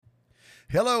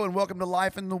Hello and welcome to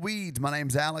Life in the Weeds. My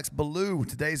name's Alex Ballou.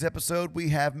 Today's episode, we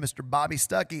have Mr. Bobby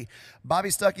Stuckey. Bobby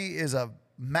Stuckey is a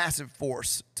massive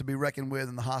force to be reckoned with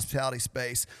in the hospitality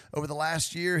space. Over the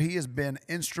last year, he has been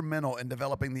instrumental in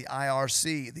developing the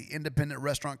IRC, the Independent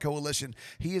Restaurant Coalition.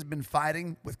 He has been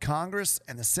fighting with Congress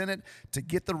and the Senate to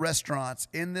get the restaurants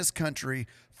in this country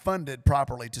funded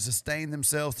properly to sustain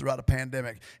themselves throughout a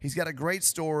pandemic. He's got a great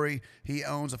story. He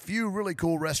owns a few really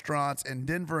cool restaurants in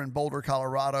Denver and Boulder,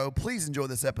 Colorado. Please enjoy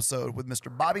this episode with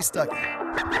Mr. Bobby Stuckey.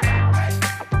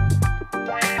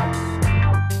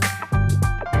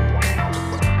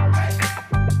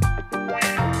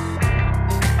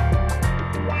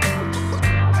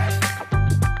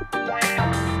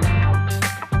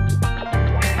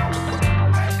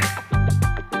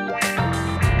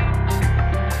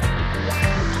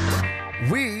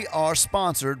 Are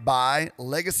sponsored by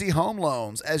Legacy Home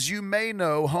Loans. As you may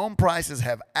know, home prices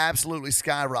have absolutely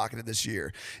skyrocketed this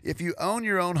year. If you own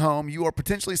your own home, you are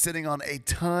potentially sitting on a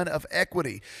ton of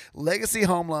equity. Legacy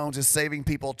Home Loans is saving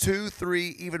people $200,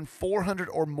 $300, even $400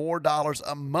 or more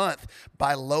a month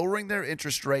by lowering their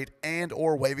interest rate and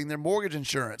or waiving their mortgage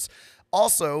insurance.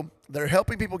 Also, they're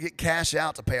helping people get cash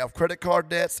out to pay off credit card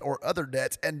debts or other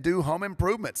debts and do home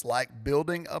improvements like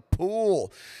building a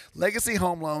pool. Legacy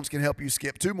Home Loans can help you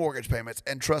skip 2 mortgage payments,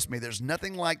 and trust me, there's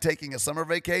nothing like taking a summer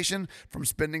vacation from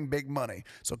spending big money.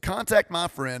 So contact my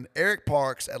friend Eric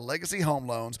Parks at Legacy Home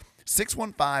Loans,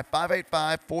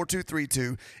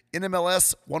 615-585-4232,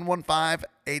 NMLS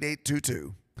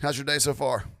 115-8822. How's your day so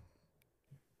far?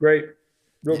 Great.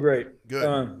 Real great.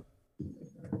 Good.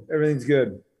 Everything's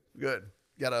good. Good.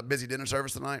 Got a busy dinner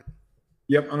service tonight?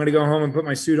 Yep. I'm going to go home and put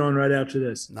my suit on right after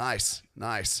this. Nice.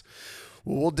 Nice.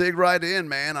 Well, we'll dig right in,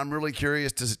 man. I'm really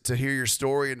curious to hear your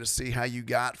story and to see how you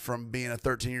got from being a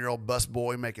 13-year-old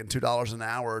busboy making $2 an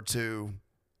hour to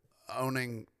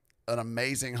owning an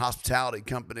amazing hospitality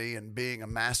company and being a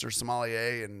master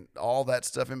sommelier and all that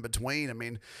stuff in between. I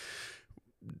mean,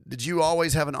 did you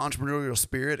always have an entrepreneurial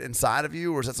spirit inside of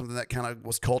you, or is that something that kind of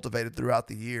was cultivated throughout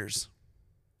the years?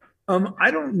 I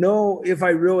don't know if I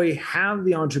really have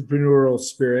the entrepreneurial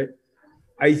spirit.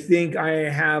 I think I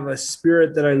have a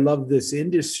spirit that I love this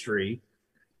industry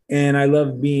and I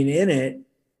love being in it.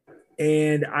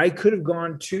 And I could have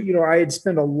gone to, I had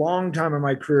spent a long time in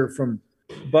my career from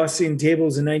bussing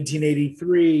tables in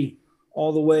 1983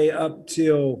 all the way up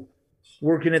till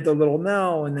working at the Little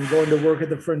Nell and then going to work at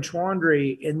the French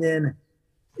Laundry. And then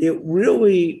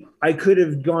I could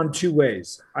have gone 2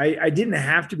 ways. I didn't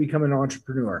have to become an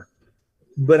entrepreneur,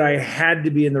 but I had to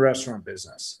be in the restaurant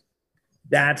business.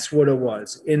 That's what it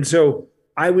was. And so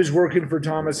I was working for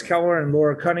Thomas Keller and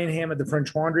Laura Cunningham at the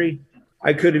French Laundry.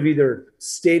 I could have either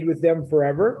stayed with them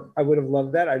forever. I would have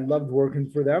loved that. I loved working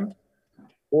for them.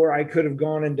 Or I could have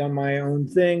gone and done my own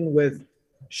thing with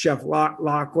Chef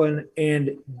Lachlan.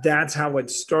 And that's how it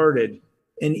started.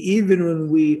 And even when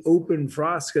we opened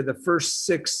Frasca, the first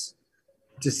 6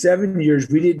 to 7 years,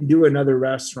 we didn't do another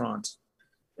restaurant.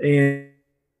 And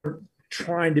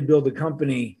trying to build a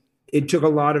company, it took a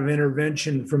lot of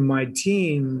intervention from my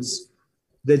teams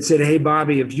that said, hey,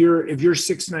 Bobby, if you're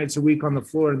 6 nights a week on the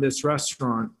floor in this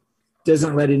restaurant,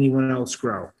 doesn't let anyone else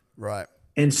grow. Right.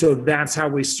 And so that's how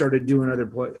we started doing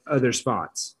other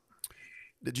spots.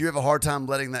 Did you have a hard time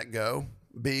letting that go?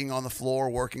 Being on the floor,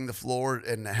 working the floor,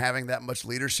 and having that much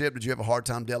leadership? Did you have a hard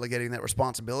time delegating that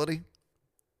responsibility?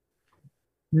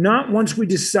 Not once we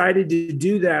decided to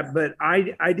do that, but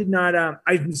I did not.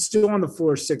 I'm still on the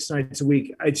floor 6 nights a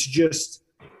week. It's just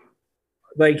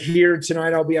like here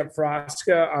tonight, I'll be at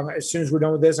Frasca. As soon as we're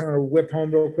done with this, I'm going to whip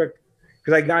home real quick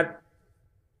because I got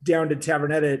down to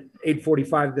Tavernetta at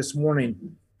 8:45 this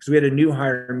morning because we had a new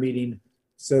hire meeting.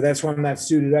 So that's why I'm not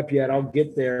suited up yet. I'll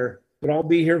get there, but I'll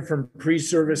be here from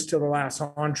pre-service till the last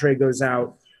entree goes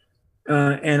out,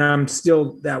 and I'm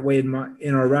still that way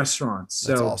in our restaurants. So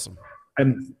that's awesome.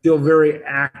 I'm still very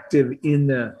active in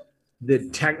the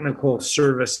technical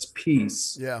service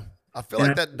piece. Yeah. I feel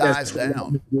like that dies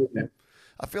down.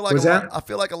 I feel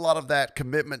like a lot of that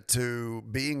commitment to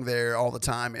being there all the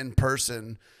time in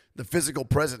person, the physical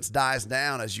presence dies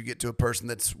down as you get to a person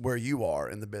that's where you are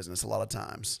in the business a lot of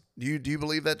times. Do you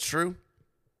believe that's true?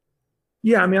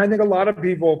 Yeah. I mean, I think a lot of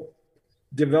people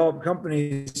develop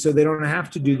companies so they don't have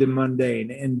to do the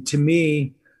mundane. And to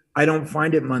me, I don't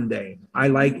find it mundane. I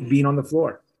like being on the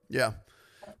floor. Yeah.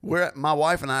 My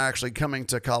wife and I are actually coming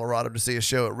to Colorado to see a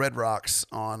show at Red Rocks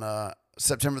on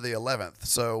September the 11th.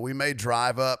 So we may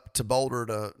drive up to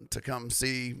Boulder to come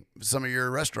see some of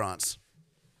your restaurants.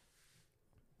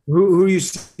 Who you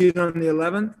see on the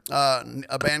 11th?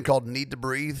 A band called Need to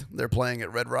Breathe. They're playing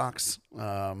at Red Rocks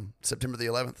September the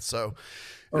 11th. So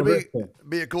Oh, It'll very cool.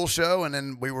 be a cool show. And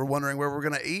then we were wondering where we're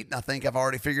going to eat. And I think I've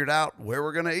already figured out where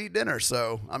we're going to eat dinner.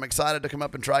 So I'm excited to come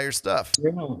up and try your stuff.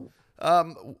 Yeah.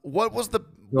 What was the,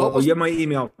 what Well, was, you have my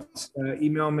email.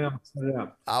 Email me. I'll set it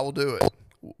up. I will do it.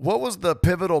 What was the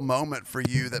pivotal moment for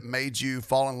you that made you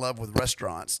fall in love with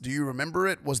restaurants? Do you remember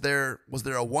it? Was there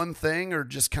a one thing, or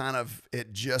just kind of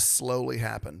it just slowly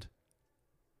happened?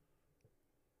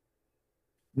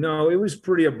 No, it was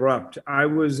pretty abrupt. I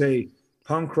was a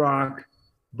punk rock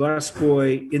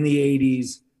busboy in the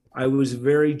 80s. I was a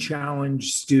very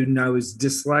challenged student. I was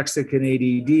dyslexic and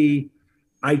ADD.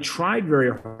 I tried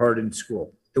very hard in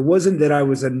school. It wasn't that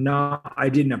I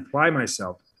didn't apply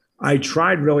myself. I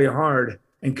tried really hard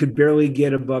and could barely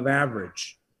get above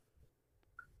average.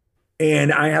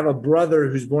 And I have a brother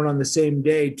who's born on the same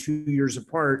day, 2 years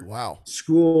apart. Wow.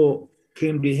 School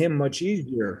came to him much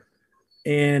easier.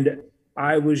 And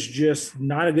I was just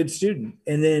not a good student.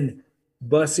 And then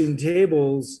bussing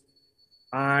tables,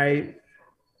 I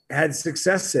had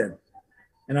success in,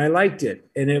 and I liked it.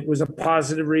 And it was a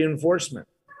positive reinforcement.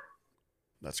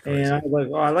 That's crazy. And I was like,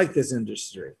 oh, I like this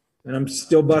industry. And I'm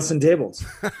still bussing tables.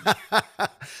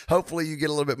 Hopefully you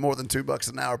get a little bit more than $2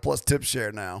 an hour plus tip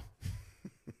share now.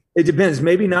 It depends.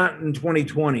 Maybe not in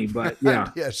 2020, but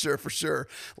yeah. Yeah, sure, for sure.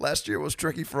 Last year was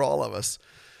tricky for all of us.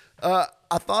 I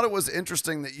thought it was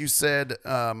interesting that you said,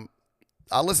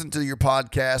 I listened to your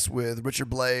podcast with Richard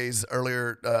Blaze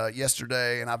earlier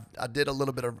yesterday, and I did a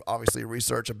little bit of obviously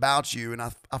research about you, and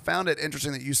I found it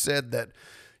interesting that you said that,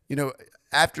 you know,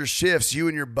 after shifts, you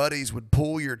and your buddies would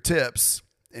pool your tips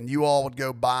and you all would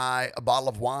go buy a bottle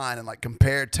of wine and like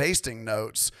compare tasting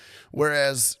notes.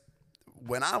 Whereas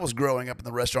when I was growing up in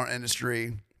the restaurant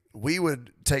industry, we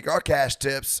would take our cash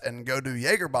tips and go do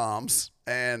Jaeger bombs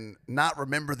and not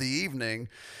remember the evening.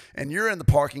 And you're in the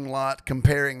parking lot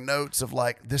comparing notes of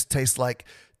like, this tastes like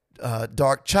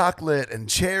dark chocolate and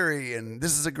cherry, and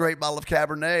this is a great bottle of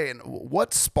Cabernet. And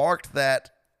what sparked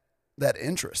that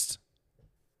interest?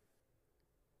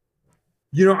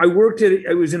 You know, I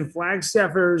was in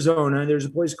Flagstaff, Arizona. There's a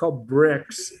place called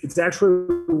Bricks. It's actually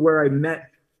where I met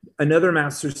another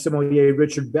master sommelier,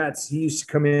 Richard Betts. He used to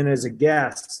come in as a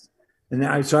guest.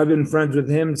 And so I've been friends with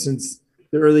him since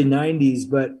the early 90s.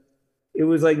 But it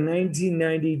was like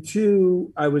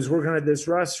 1992. I was working at this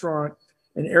restaurant,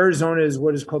 and Arizona is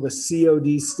what is called a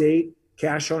COD state,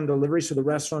 cash on delivery. So the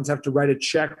restaurants have to write a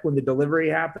check when the delivery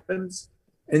happens.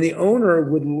 And the owner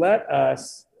would let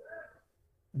us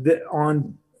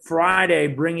on Friday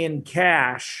bring in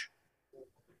cash,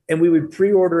 and we would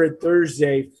pre-order it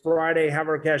Thursday, Friday, have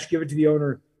our cash, give it to the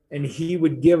owner, and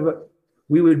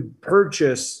we would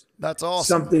purchase That's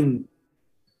awesome. something.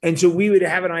 And so we would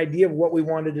have an idea of what we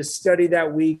wanted to study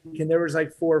that week. And there was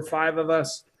like 4 or 5 of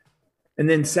us. And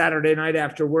then Saturday night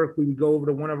after work, we would go over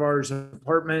to one of our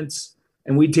apartments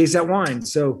and we'd taste that wine.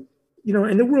 So, you know,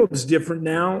 and the world is different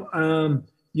now.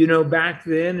 You know, back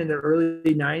then in the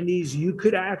early 90s, you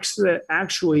could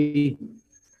actually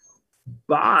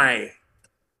buy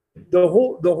the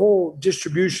whole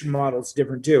distribution model is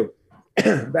different too.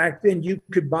 Back then you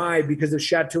could buy, because of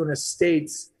Chateau and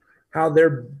Estates, how their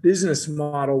business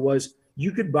model was,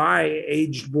 you could buy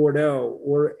aged Bordeaux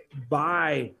or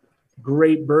buy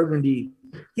great Burgundy.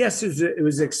 Yes, it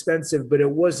was expensive, but it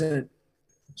wasn't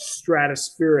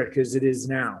stratospheric as it is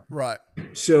now. Right.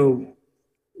 So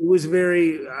it was a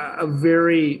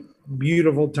very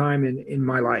beautiful time in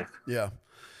my life. Yeah.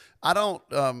 I don't,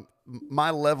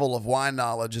 my level of wine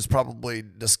knowledge is probably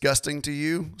disgusting to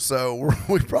you. So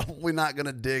we're probably not going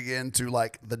to dig into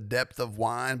like the depth of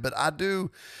wine, but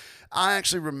I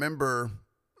actually remember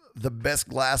the best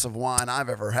glass of wine I've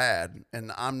ever had.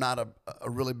 And I'm not a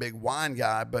really big wine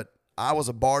guy, but I was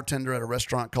a bartender at a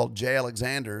restaurant called J.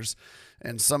 Alexander's,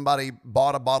 and somebody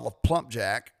bought a bottle of Plump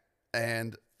Jack,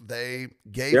 and they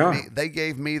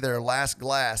gave me their last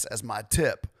glass as my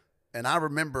tip. And I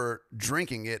remember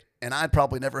drinking it, and I'd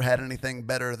probably never had anything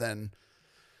better than,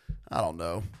 I don't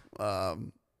know,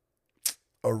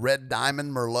 a Red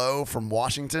Diamond Merlot from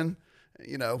Washington,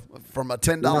 you know, from a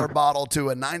 $10 bottle to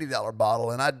a $90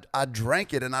 bottle. And I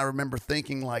drank it, and I remember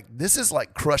thinking, like, this is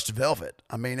like crushed velvet.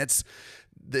 I mean, it's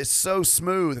so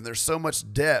smooth, and there's so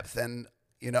much depth. And,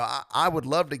 you know, I would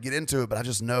love to get into it, but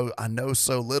I know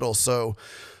so little. So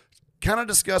kind of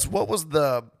discuss what was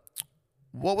the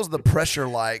pressure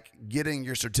like getting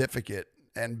your certificate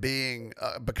and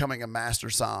becoming a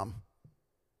master som?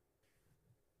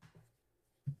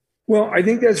 Well, I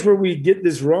think that's where we get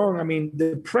this wrong. I mean,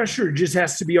 the pressure just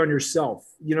has to be on yourself.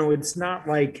 You know, it's not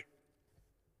like,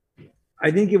 I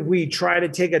think if we try to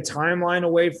take a timeline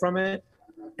away from it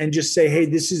and just say, hey,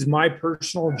 this is my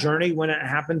personal journey. When it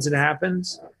happens, it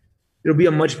happens. it'll be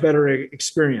a much better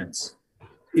experience.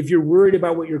 If you're worried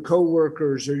about what your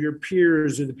coworkers or your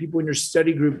peers or the people in your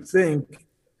study group think,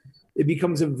 it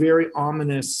becomes a very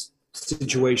ominous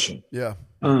situation. Yeah.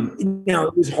 Now,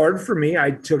 it was hard for me.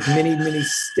 I took many, many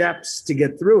steps to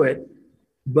get through it,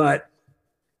 but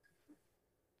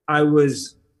I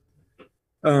was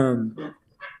very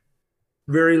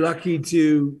lucky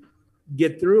to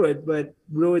get through it. But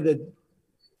really,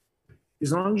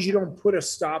 as long as you don't put a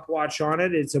stopwatch on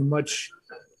it, it's a much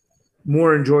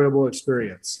more enjoyable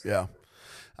experience. Yeah.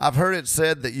 I've heard it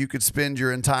said that you could spend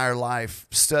your entire life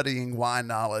studying wine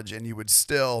knowledge and you would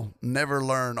still never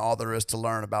learn all there is to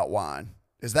learn about wine.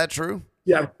 Is that true?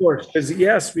 Yeah, of course.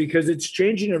 Because it's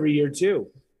changing every year too.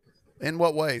 In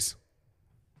what ways?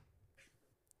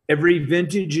 Every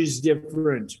vintage is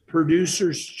different.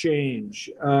 Producers change.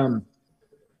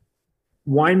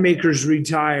 Winemakers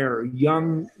retire.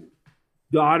 Young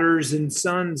daughters and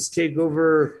sons take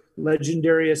over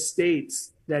legendary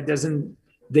estates.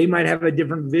 They might have a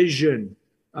different vision.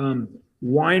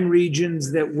 Wine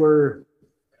regions that were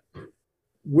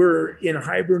in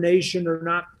hibernation or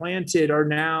not planted are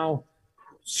now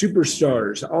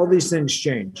superstars. All these things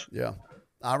change. Yeah.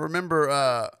 I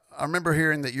remember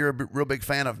hearing that you're a real big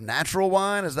fan of natural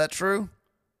wine. Is that true?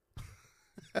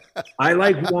 I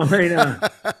like wine.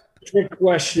 Trick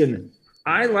question.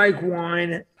 I like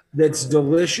wine that's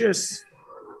delicious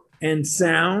and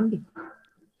sound.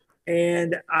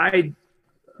 And I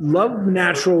love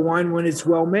natural wine when it's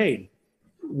well made.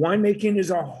 Winemaking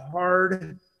is a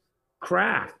hard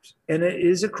craft, and it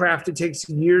is a craft that takes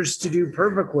years to do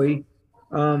perfectly.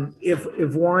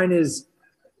 If wine is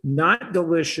not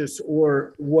delicious,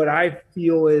 or what I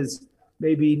feel is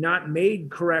maybe not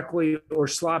made correctly, or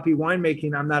sloppy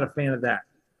winemaking, I'm not a fan of that.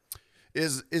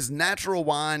 Is natural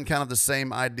wine kind of the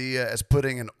same idea as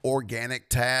putting an organic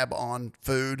tab on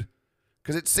food?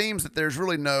 Because it seems that there's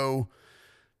really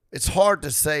it's hard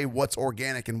to say what's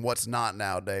organic and what's not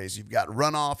nowadays. You've got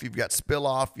runoff, you've got spill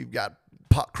off, you've got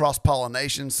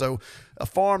cross-pollination. So a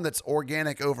farm that's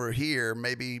organic over here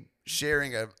may be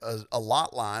sharing a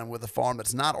lot line with a farm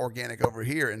that's not organic over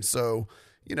here. And so,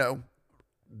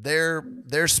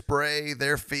 their spray,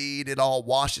 their feed, it all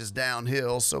washes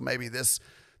downhill. So maybe this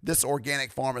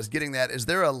organic farm is getting that. Is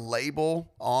there a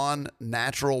label on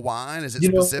natural wine? Is it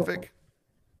specific?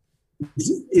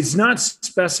 It's not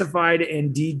specified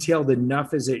and detailed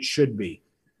enough as it should be.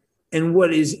 And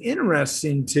what is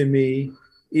interesting to me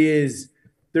is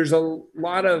they're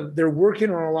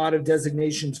working on a lot of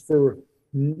designations for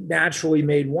naturally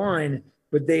made wine,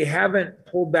 but they haven't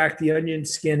pulled back the onion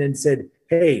skin and said,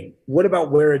 hey, what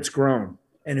about where it's grown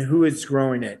and who is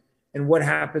growing it and what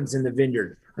happens in the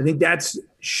vineyard? I think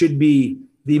should be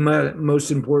the most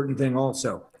important thing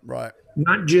also. Right.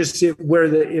 Not just if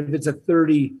it's a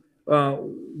 30,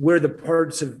 where the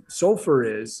parts of sulfur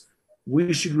is,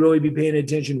 we should really be paying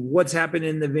attention. What's happening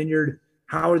in the vineyard?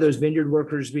 How are those vineyard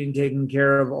workers being taken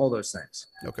care of? All those things.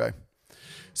 Okay.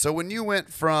 So when you went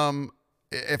from,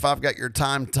 if I've got your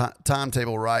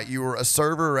timetable right, you were a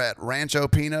server at Rancho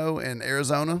Pino in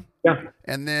Arizona. Yeah.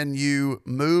 And then you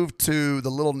moved to the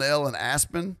Little Nell in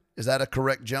Aspen. Is that a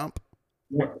correct jump?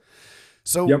 Yeah.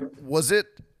 So yep.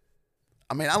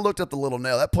 I looked up the Little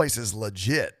Nell. That place is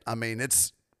legit. I mean,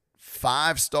 it's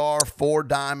 5-star,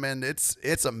 4-diamond.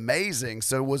 It's amazing.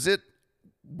 So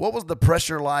what was the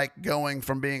pressure like going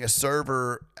from being a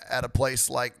server at a place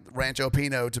like Rancho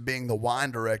Pino to being the wine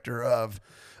director of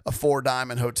a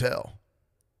 4-diamond hotel?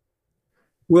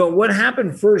 Well, what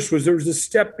happened first was there was a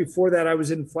step before that. I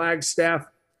was in Flagstaff.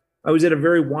 I was at a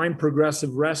very wine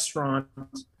progressive restaurant,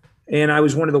 and I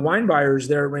was one of the wine buyers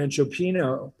there at Rancho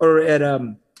Pino, or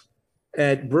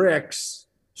at Bricks.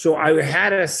 So I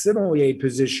had a sommelier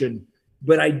position,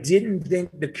 but I didn't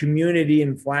think the community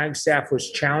in Flagstaff was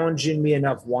challenging me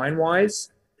enough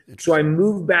wine-wise. So I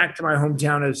moved back to my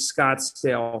hometown of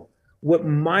Scottsdale. What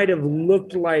might have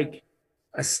looked like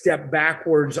a step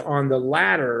backwards on the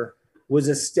ladder was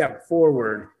a step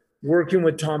forward. Working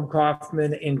with Tom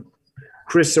Kaufman and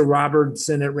Krista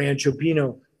Robertson at Rancho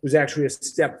Pino was actually a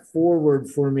step forward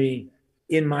for me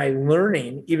in my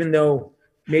learning, even though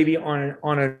maybe on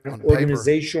an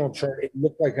organizational chart, it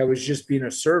looked like I was just being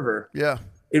a server. Yeah.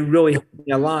 It really helped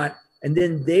me a lot. And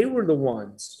then they were the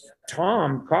ones,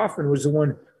 Tom Kaufman was the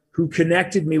one who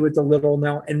connected me with the Little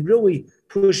Nell and really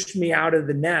pushed me out of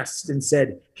the nest and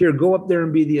said, here, go up there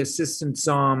and be the assistant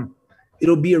somm.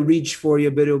 It'll be a reach for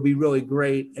you, but it'll be really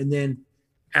great. And then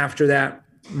after that,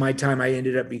 I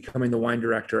ended up becoming the wine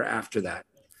director after that.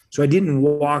 So I didn't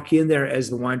walk in there as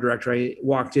the wine director. I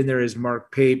walked in there as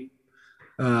Mark Pape's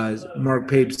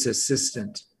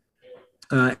assistant.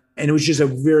 And it was just a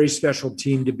very special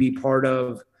team to be part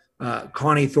of.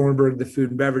 Connie Thornburg, the food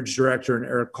and beverage director, and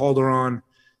Eric Calderon,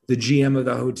 the GM of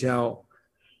the hotel.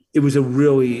 It was a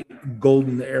really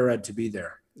golden era to be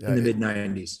there in the mid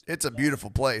 90s. It's a beautiful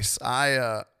place.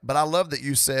 But I love that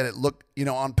you said it looked,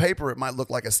 on paper it might look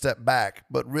like a step back,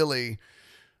 but really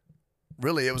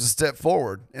it was a step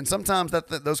forward. And sometimes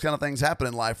those kind of things happen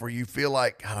in life where you feel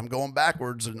like, God, I'm going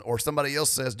backwards, or somebody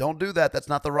else says, don't do that. That's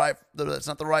not the right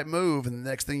move. And the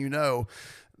next thing you know,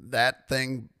 that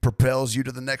thing propels you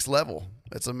to the next level.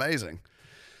 It's amazing.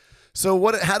 So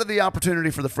how did the opportunity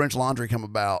for the French Laundry come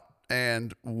about,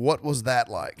 and what was that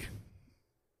like?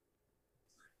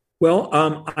 Well,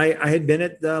 I had been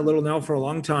at the Little Nell for a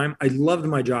long time. I loved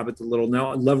my job at the Little Nell.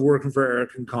 I loved working for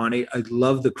Eric and Connie. I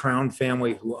love the Crown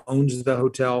family who owns the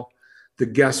hotel. The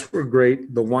guests were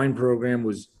great. The wine program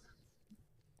was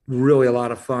really a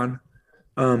lot of fun.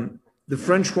 The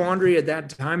French Laundry at that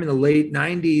time in the late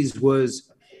 90s was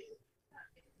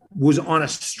on a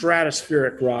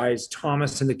stratospheric rise.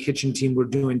 Thomas and the kitchen team were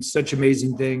doing such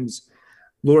amazing things.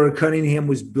 Laura Cunningham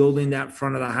was building that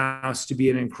front of the house to be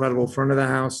an incredible front of the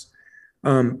house.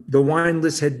 The wine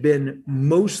list had been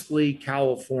mostly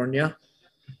California,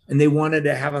 and they wanted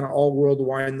to have an all-world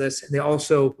wine list. And they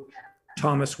also,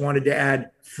 Thomas wanted to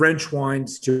add French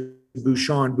wines to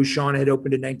Bouchon. Bouchon had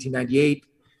opened in 1998,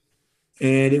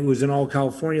 and it was an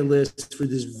all-California list for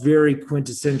this very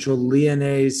quintessential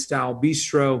Lyonnaise-style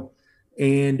bistro.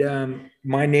 And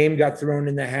my name got thrown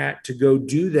in the hat to go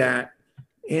do that.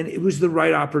 And it was the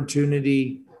right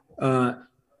opportunity,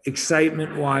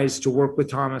 excitement-wise, to work with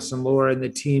Thomas and Laura and the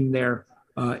team there.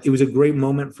 It was a great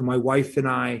moment for my wife and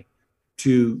I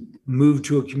to move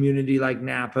to a community like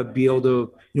Napa, be able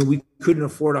to, we couldn't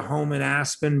afford a home in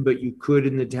Aspen, but you could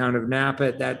in the town of Napa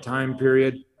at that time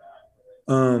period.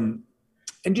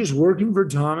 And just working for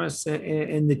Thomas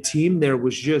and the team there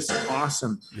was just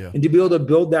awesome. Yeah. And to be able to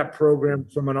build that program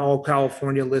from an all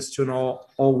California list to an all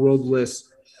world list,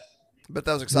 but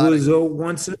that was exciting. Was a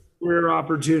once in a career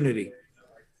opportunity.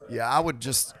 Yeah, I would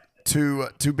just to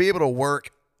be able to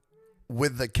work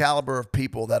with the caliber of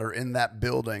people that are in that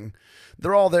building.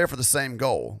 They're all there for the same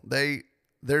goal.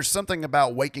 There's something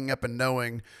about waking up and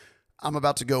knowing I'm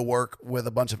about to go work with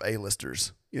a bunch of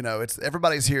A-listers. It's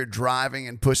everybody's here driving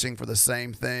and pushing for the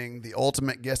same thing, the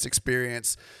ultimate guest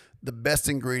experience, the best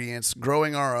ingredients,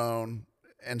 growing our own,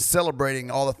 and celebrating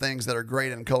all the things that are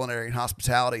great in culinary and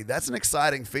hospitality. That's an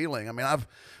exciting feeling. I mean, I've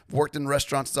worked in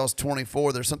restaurants since I was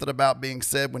 24. There's something about being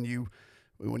said when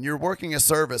you're working a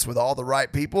service with all the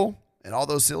right people and all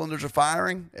those cylinders are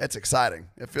firing. It's exciting.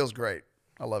 It feels great.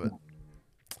 I love it.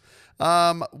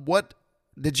 What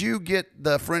did you get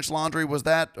the French Laundry? Was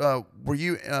that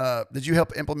did you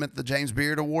help implement the James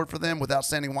Beard Award for them with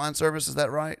outstanding wine service? Is that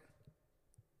right?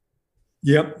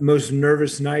 Yep, most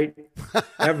nervous night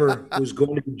ever was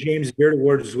going to the James Beard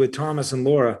Awards with Thomas and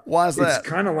Laura. Why is that? It's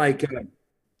kind of like,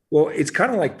 it's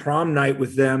kind of like prom night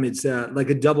with them. It's like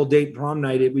a double date prom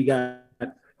night. We got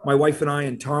my wife and I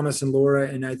and Thomas and Laura,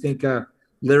 and I think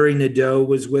Larry Nadeau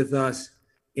was with us,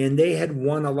 and they had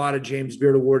won a lot of James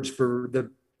Beard Awards for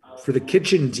the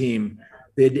kitchen team.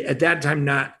 They'd at that time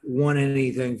not won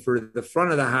anything for the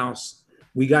front of the house.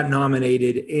 We got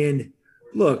nominated, and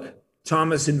look,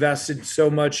 Thomas invested so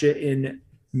much in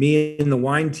me and the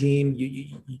wine team.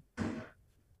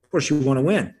 Of course, you want to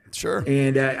win. Sure.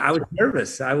 And I was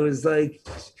nervous. I was like,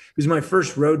 it was my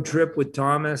first road trip with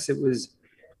Thomas. It was,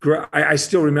 I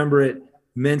still remember it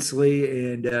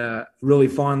immensely and really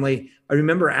fondly. I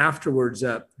remember afterwards,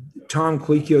 Tom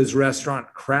Colicchio's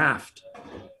restaurant Craft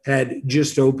had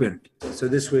just opened. So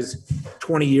this was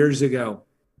 20 years ago.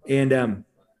 And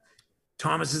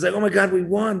Thomas is like, oh my God, we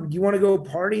won. Do you want to go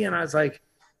party? And I was like,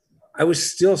 I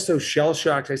was still so shell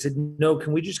shocked. I said, no,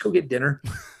 can we just go get dinner?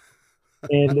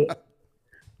 And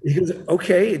he goes,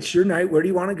 okay, it's your night. Where do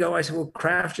you want to go? I said, well,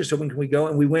 Craft just opened. Can we go?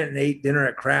 And we went and ate dinner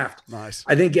at Craft. Nice.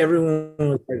 I think everyone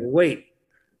was like, wait,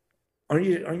 aren't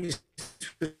you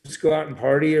supposed to go out and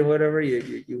party or whatever?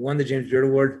 You won the James Beard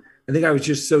Award. I think I was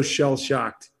just so shell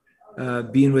shocked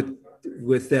being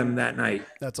with them that night.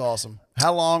 That's awesome.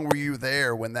 How long were you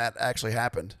there when that actually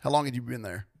happened? How long had you been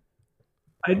there?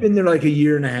 I'd been there like a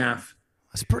year and a half.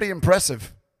 That's pretty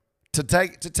impressive to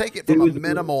take it from a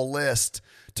minimal list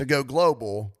to go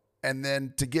global, and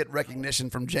then to get recognition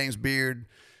from James Beard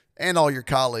and all your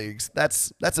colleagues.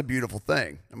 That's a beautiful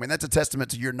thing. I mean, that's a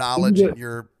testament to your knowledge and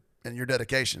your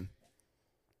dedication.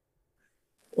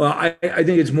 Well, I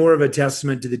think it's more of a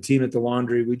testament to the team at the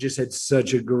Laundry. We just had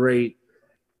such a great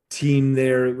team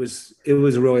there. It was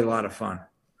really a lot of fun.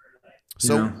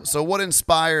 You know? So what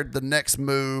inspired the next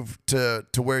move to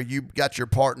where you got your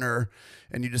partner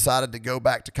and you decided to go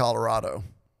back to Colorado?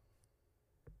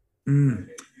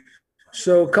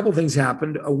 So a couple things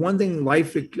happened. One thing,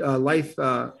 life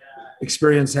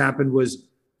experience happened was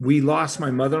we lost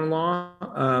my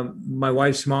mother-in-law, my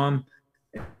wife's mom,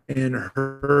 and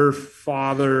her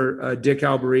father, Dick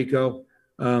Alberico,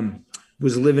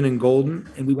 was living in Golden,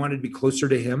 and we wanted to be closer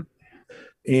to him.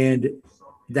 And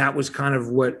that was kind of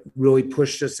what really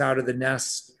pushed us out of the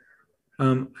nest.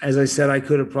 As I said, I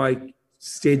could have probably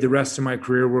stayed the rest of my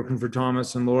career working for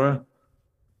Thomas and Laura,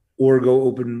 or go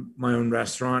open my own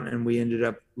restaurant. And we ended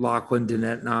up, Lachlan,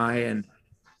 Danette, and I, and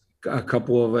a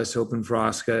couple of us opened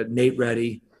Frosca. Nate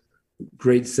Reddy,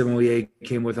 great sommelier,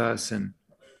 came with us, and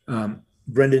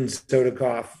Brendan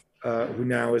Sodakoff, who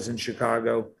now is in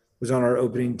Chicago, was on our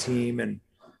opening team. And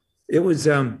it was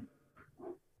a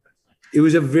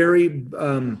very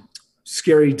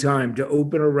scary time to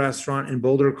open a restaurant in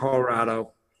Boulder,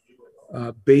 Colorado,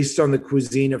 based on the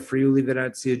cuisine of Friuli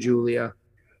Venezia Giulia,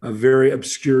 a very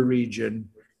obscure region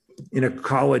in a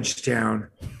college town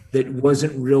that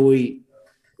wasn't really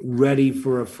ready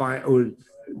for or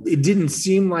it didn't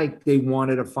seem like they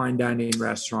wanted a fine dining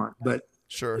restaurant, but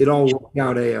Sure. it all worked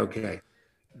out A-okay.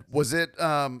 Was it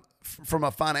from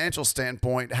a financial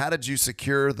standpoint? How did you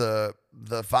secure the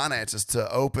finances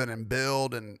to open and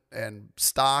build and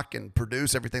stock and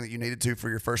produce everything that you needed to for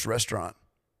your first restaurant?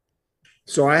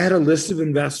 So I had a list of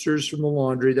investors from the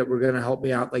laundry that were going to help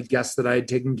me out, like guests that I had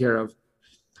taken care of.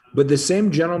 But the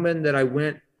same gentleman that I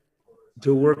went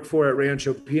to work for at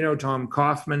Rancho Pino, Tom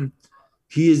Kaufman,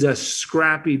 he is a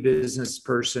scrappy business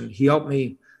person. He helped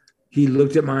me. He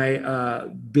looked at my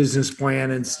business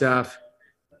plan and stuff.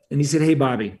 And he said, "Hey,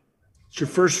 Bobby, it's your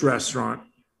first restaurant.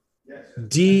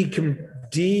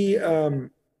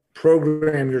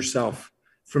 Program yourself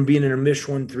from being in a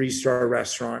Michelin 3-star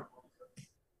restaurant.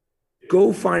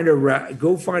 Go find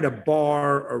a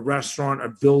bar, a restaurant, a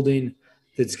building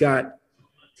that's got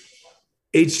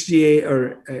HDA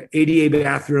or ADA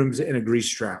bathrooms and a grease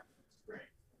trap."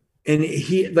 And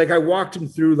I walked him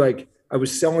through, like, I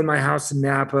was selling my house in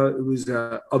Napa. It was,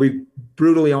 I'll be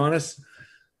brutally honest.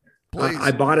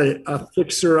 I bought a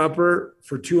fixer-upper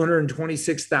for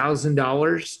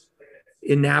 $226,000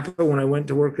 in Napa when I went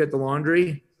to work at the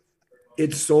laundry.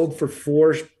 It sold for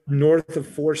north of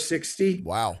 460.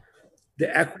 Wow.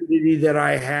 The equity that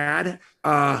I had,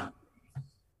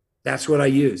 that's what I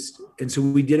used. And so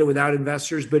we did it without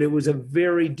investors, but it was a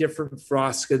very different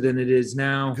Frosca than it is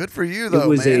now. Good for you, though, It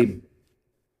was man.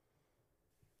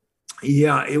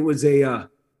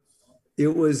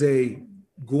 it was a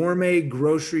gourmet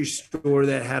grocery store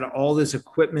that had all this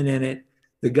equipment in it.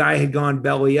 The guy had gone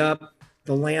belly up.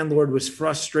 The landlord was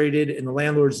frustrated, and the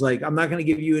landlord's like, "I'm not going to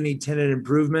give you any tenant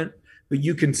improvement, but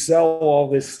you can sell all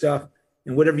this stuff,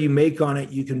 and whatever you make on it,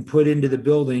 you can put into the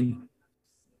building."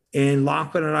 And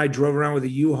Lachlan and I drove around with a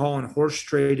U-Haul and horse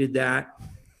traded that.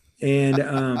 And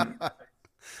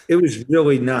it was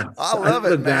really nuts. I love it,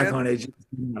 look man. back on it. It's just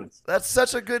nuts. That's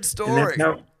such a good story.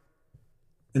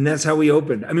 And that's how we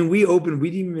opened. I mean, we didn't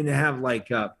even have we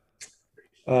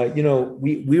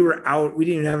were out. We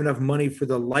didn't even have enough money for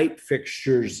the light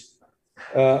fixtures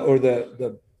or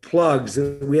the plugs.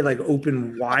 We had like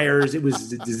open wires. It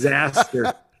was a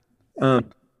disaster.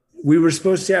 We were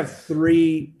supposed to have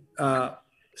 3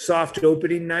 soft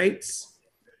opening nights,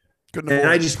 and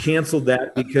I just canceled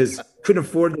that because couldn't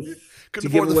afford to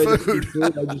give away the food.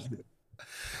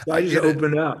 I just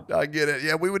opened up. I get it.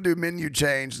 Yeah, we would do menu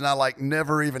change, and I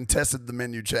never even tested the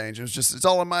menu change. It's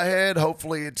all in my head.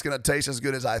 Hopefully, it's going to taste as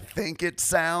good as I think it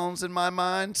sounds in my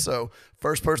mind. So,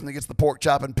 first person that gets the pork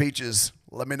chop and peaches,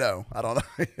 let me know. I don't know.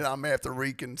 I may have to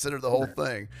reconsider the whole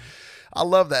thing. I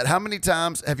love that. How many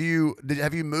times have you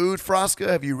moved Frosca?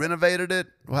 Have you renovated it?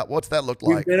 What's that look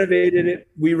like? We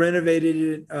renovated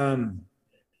it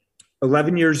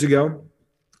 11 years ago.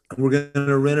 We're going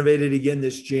to renovate it again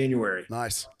this January.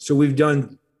 Nice. So we've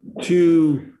done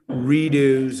 2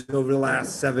 redos over the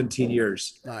last 17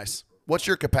 years. Nice. What's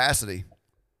your capacity?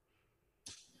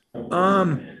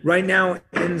 Right now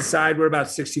inside we're about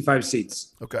 65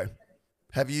 seats. Okay.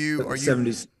 Are you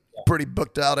 70s. pretty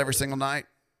booked out every single night?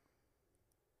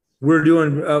 We're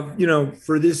doing,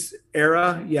 for this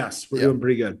era, yes, we're doing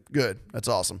pretty good. Good. That's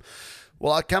awesome.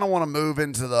 Well, I kind of want to move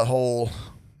into the whole,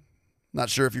 not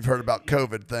sure if you've heard about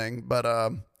COVID thing, but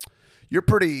you're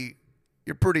pretty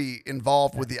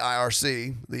involved with the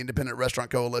IRC, the Independent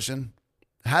Restaurant Coalition.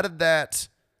 How did that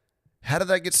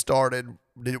get started?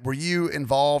 Were you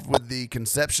involved with the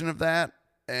conception of that?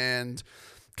 And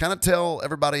kind of tell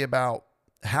everybody about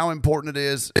how important it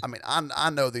is. I mean, I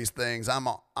know these things. I'm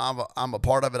a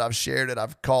part of it. I've shared it.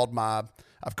 I've called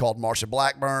Marsha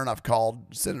Blackburn. I've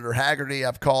called Senator Haggerty.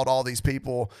 I've called all these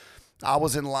people. I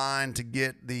was in line to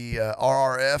get the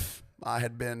RRF.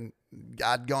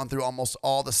 I'd gone through almost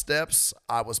all the steps.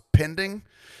 I was pending,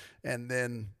 and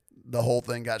then the whole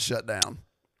thing got shut down.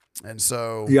 And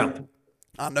so Yeah.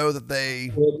 I know that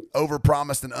they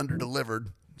overpromised and underdelivered.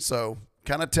 So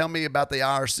kind of tell me about the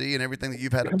IRC and everything that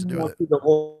you've had to do with it.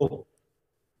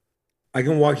 I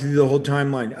can walk you through the whole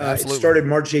timeline. It started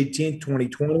March 18th,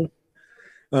 2020.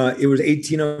 It was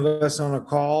 18 of us on a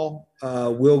call.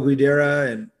 Will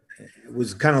Guidera and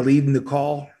was kind of leading the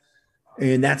call.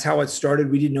 And that's how it started.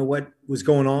 We didn't know what was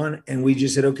going on. And we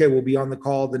just said, okay, we'll be on the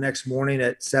call the next morning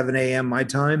at 7 a.m. my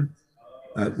time.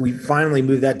 We finally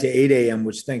moved that to 8 a.m.,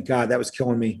 which thank God, that was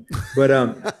killing me.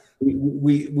 But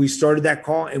we started that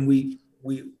call, and we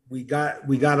got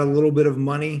a little bit of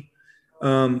money,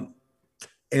 and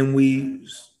we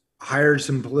hired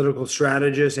some political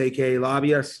strategists, aka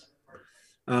lobbyists,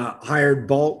 hired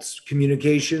Baltz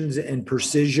Communications and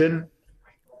Precision,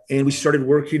 and we started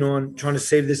working on trying to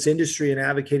save this industry and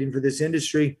advocating for this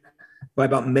industry. By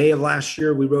about May of last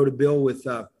year, we wrote a bill with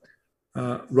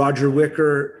Roger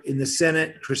Wicker in the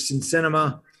Senate, Kristen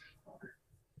Sinema,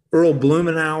 Earl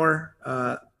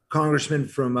Blumenauer, congressman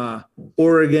from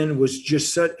Oregon, was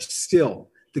just still,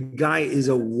 the guy is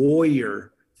a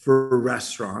warrior for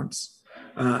restaurants.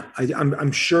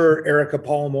 I'm sure Erica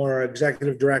Palmer, our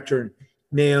executive director, and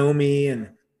Naomi and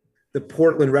the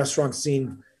Portland restaurant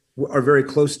scene are very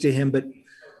close to him, but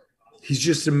he's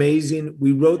just amazing.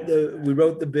 We wrote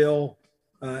the bill.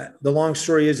 The long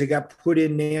story is it got put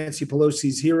in Nancy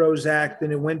Pelosi's HEROES Act,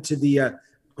 then it went to the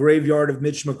graveyard of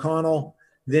Mitch McConnell.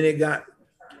 Then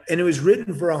and it was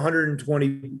written for 120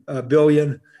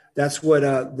 billion. That's what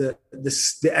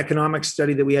the economic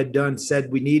study that we had done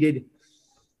said we needed.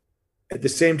 At the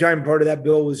same time, part of that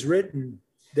bill was written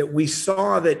that we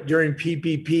saw that during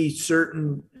PPP,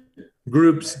 certain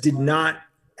groups did not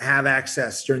have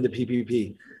access during the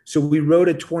PPP. So we wrote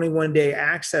a 21-day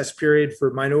access period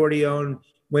for minority-owned,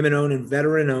 women-owned, and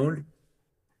veteran-owned.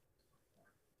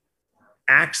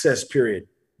 Access period,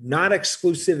 not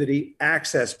exclusivity,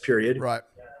 access period. Right.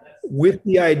 With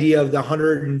the idea of the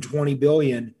 120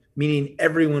 billion, meaning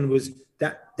everyone was,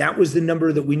 that was the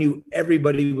number that we knew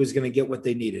everybody was going to get what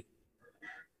they needed.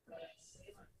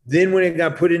 Then when it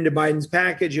got put into Biden's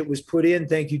package, it was put in.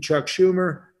 Thank you, Chuck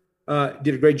Schumer.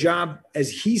 Did a great job. As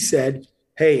he said,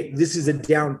 hey, this is a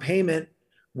down payment.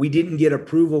 We didn't get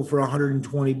approval for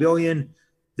 120 billion.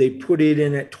 They put it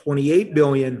in at 28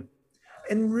 billion.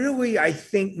 And really, I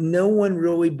think no one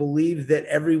really believed that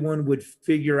everyone would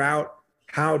figure out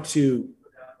how to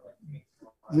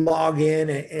log in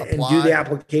and do the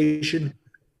application.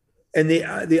 And the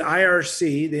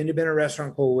IRC, the Independent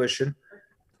Restaurant Coalition,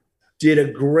 did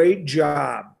a great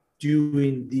job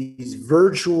doing these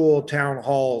virtual town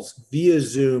halls via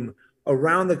Zoom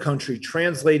around the country,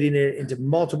 translating it into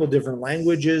multiple different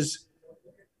languages.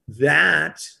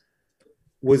 That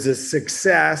was a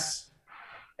success.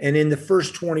 And in the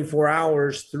first 24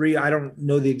 hours, I don't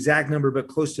know the exact number, but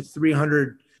close to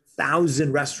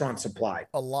 300,000 restaurants applied.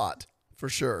 A lot, for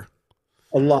sure.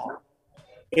 A lot.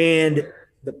 And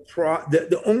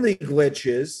the only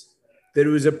glitch is that it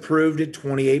was approved at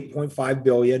 28.5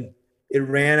 billion. It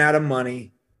ran out of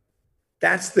money.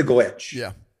 That's the glitch.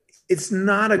 Yeah. It's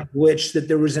not a glitch that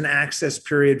there was an access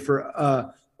period for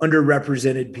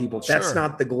underrepresented people. That's Sure.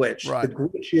 not the glitch. Right. The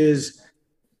glitch is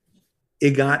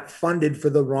it got funded for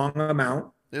the wrong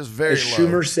amount. It was very As low.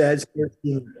 Schumer says,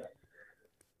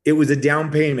 it was a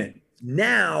down payment.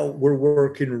 Now we're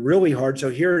working really hard. So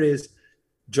here it is,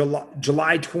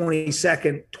 July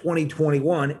 22nd,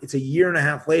 2021. It's a year and a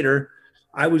half later.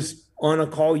 I was on a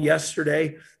call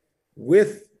yesterday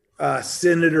with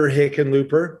Senator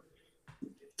Hickenlooper,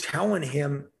 telling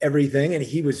him everything. And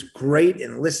he was great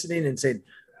in listening and saying,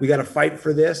 we got to fight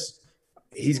for this.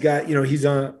 He's got, he's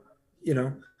on,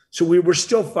 so we were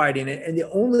still fighting it. And the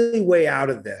only way out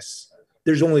of this,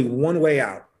 there's only one way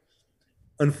out.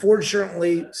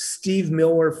 Unfortunately, Steve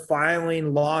Miller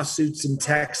filing lawsuits in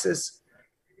Texas,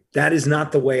 that is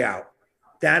not the way out.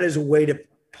 That is a way to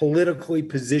politically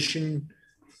position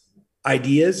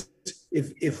ideas.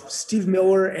 If Steve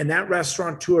Miller and that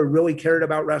restaurateur really cared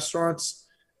about restaurants,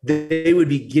 they would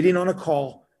be getting on a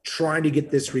call trying to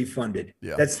get this refunded.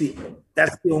 Yeah. That's the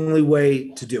only way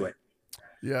to do it.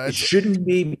 Yeah. It shouldn't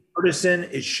be partisan.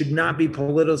 It should not be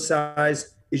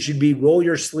politicized. It should be roll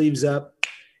your sleeves up.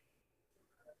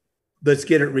 Let's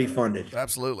get it refunded.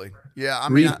 Absolutely. Yeah. I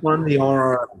mean, refund the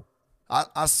RRF.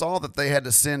 I saw that they had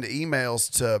to send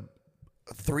emails to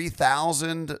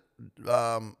 3,000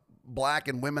 black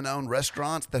and women owned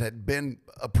restaurants that had been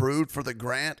approved for the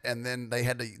grant, and then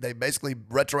they basically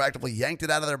retroactively yanked it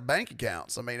out of their bank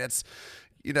accounts. I mean, it's,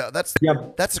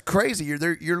 that's crazy.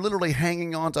 You're literally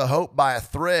hanging on to hope by a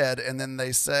thread, and then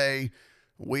they say,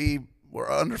 we're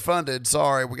underfunded.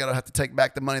 Sorry, we're gonna have to take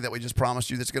back the money that we just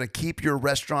promised you. That's going to keep your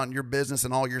restaurant, your business,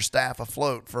 and all your staff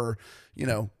afloat for,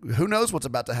 who knows what's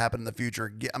about to happen in the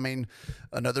future. I mean,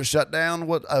 another shutdown.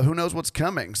 Who knows what's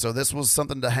coming? So this was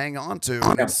something to hang on to.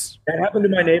 That happened to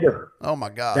my neighbor. Oh my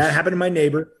gosh, that happened to my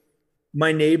neighbor.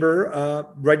 My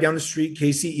neighbor, right down the street,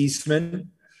 Casey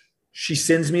Eastman. She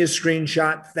sends me a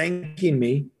screenshot thanking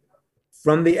me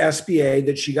from the SBA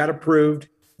that she got approved,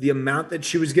 the amount that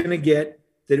she was going to get,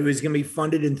 that it was going to be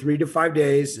funded in 3 to 5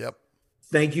 days. Yep.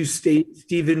 Thank you,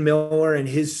 Stephen Miller and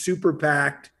his super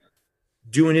PAC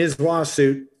doing his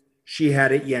lawsuit. She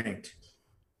had it yanked.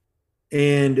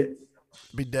 And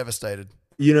be devastated.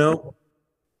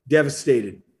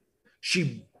 Devastated.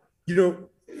 She,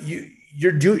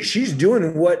 she's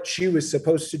doing what she was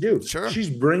supposed to do. Sure. She's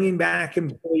bringing back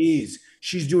employees.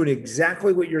 She's doing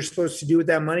exactly what you're supposed to do with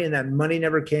that money, and that money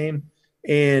never came.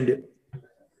 And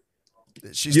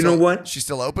what? She's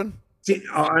still open?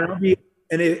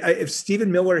 If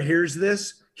Stephen Miller hears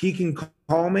this, he can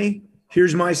call me.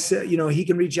 Here's my, he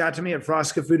can reach out to me at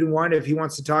Frosca Food and Wine if he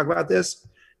wants to talk about this.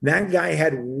 That guy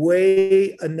had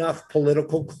way enough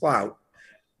political clout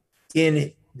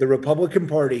in the Republican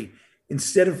Party.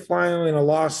 Instead of filing a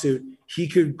lawsuit, he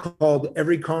could call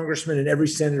every congressman and every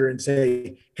senator and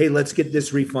say, hey, let's get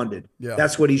this refunded. Yeah.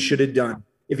 That's what he should have done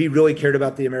if he really cared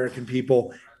about the American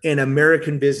people and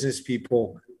American business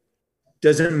people.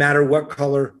 Doesn't matter what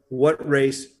color, what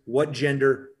race, what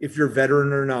gender, if you're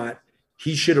veteran or not.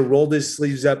 He should have rolled his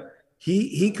sleeves up.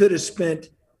 He could have spent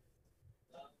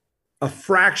a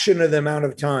fraction of the amount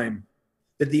of time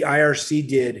that the IRC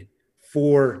did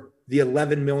for the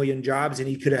 11 million jobs, and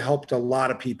he could have helped a lot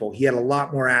of people. He had a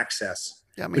lot more access.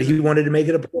 Yeah, but he wanted to make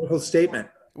it a political statement.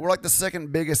 We're like the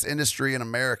second biggest industry in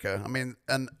America. I mean,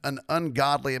 an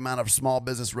ungodly amount of small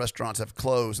business restaurants have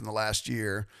closed in the last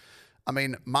year. I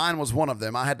mean, mine was one of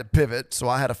them. I had to pivot, so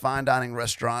I had a fine dining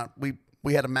restaurant.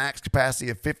 We had a max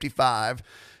capacity of 55,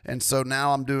 and so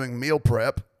now I'm doing meal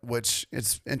prep, which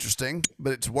it's interesting,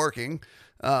 but it's working.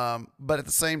 But at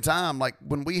the same time, like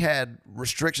when we had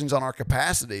restrictions on our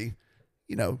capacity,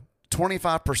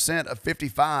 25% of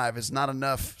 55 is not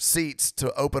enough seats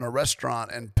to open a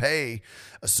restaurant and pay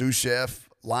a sous chef,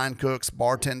 line cooks,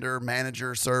 bartender,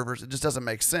 manager, servers. It just doesn't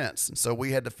make sense. And so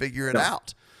we had to figure it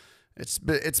out. It's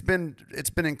been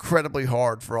incredibly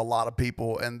hard for a lot of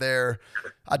people. And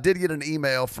I did get an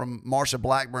email from Marsha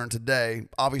Blackburn today.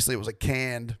 Obviously, it was a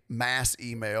canned mass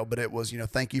email, but it was,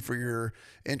 thank you for your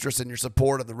interest and your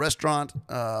support of the restaurant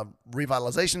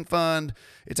revitalization fund.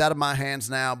 It's out of my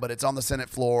hands now, but it's on the Senate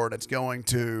floor, and it's going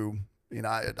to,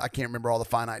 I can't remember all the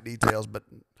finite details, but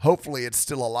hopefully it's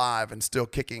still alive and still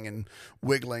kicking and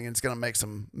wiggling, and it's going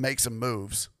to make some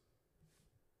moves.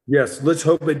 Yes, let's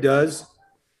hope it does.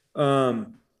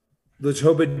 Let's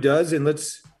hope it does, and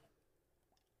let's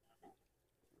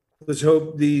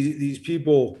hope these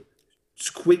people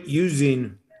quit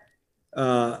using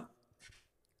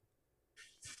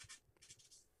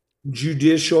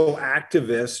judicial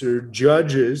activists or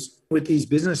judges with these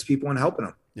business people and helping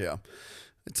them. Yeah,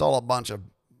 it's all a bunch of.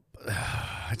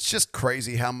 It's just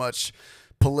crazy how much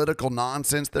political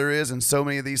nonsense there is in so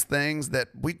many of these things that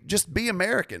we just be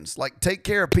Americans. Like, take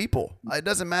care of people. It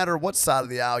doesn't matter what side of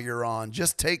the aisle you're on.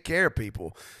 Just take care of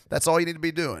people. That's all you need to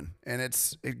be doing. And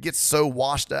it gets so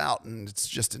washed out, and it's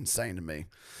just insane to me.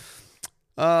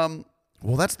 Well,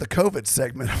 that's the COVID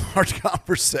segment of our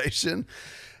conversation.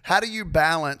 How do you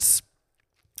balance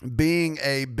being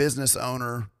a business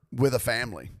owner with a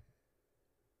family?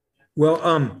 Well,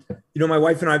 my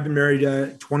wife and I have been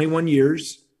married 21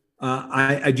 years.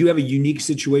 I do have a unique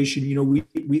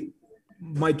situation.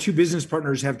 My two business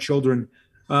partners have children.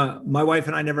 My wife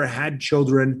and I never had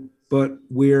children, but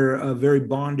we're a very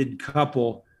bonded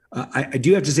couple. I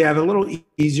do have to say I have a little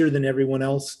easier than everyone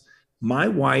else. My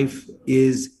wife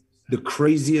is the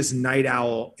craziest night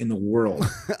owl in the world.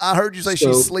 I heard you say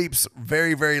she sleeps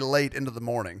very, very late into the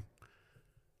morning.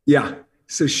 Yeah.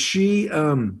 So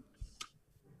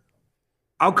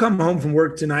I'll come home from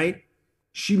work tonight.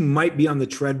 She might be on the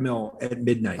treadmill at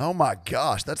midnight. Oh my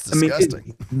gosh, that's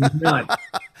disgusting. It's nuts.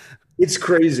 It's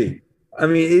crazy. I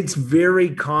mean, it's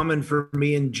very common for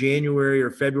me in January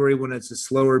or February when it's a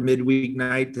slower midweek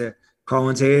night to call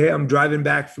and say, hey, I'm driving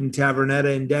back from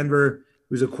Tavernetta in Denver.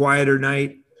 It was a quieter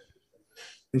night.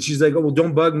 And she's like, oh, well,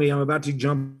 don't bug me. I'm about to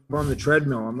jump on the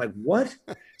treadmill. I'm like, what?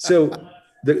 So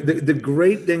The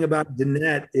great thing about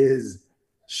Danette is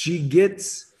she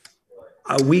gets,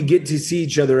 we get to see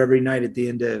each other every night at the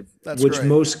end of, That's which great.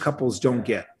 most couples don't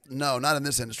get. No, not in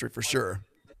this industry for sure.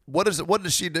 What is it? What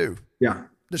does she do? Yeah.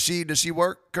 Does she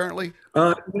work currently?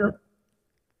 You know,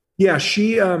 yeah,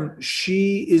 she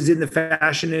is in the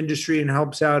fashion industry and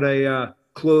helps out a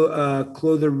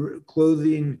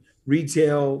clothing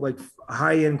retail, like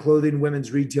high end clothing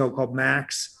women's retail called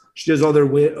Max. She does all their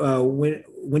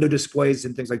window displays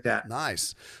and things like that.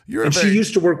 Nice. She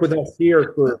used to work with us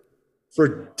here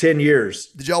for 10 years.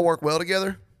 Did y'all work well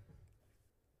together?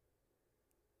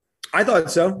 I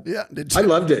thought so. Yeah. I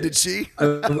loved it. Did she?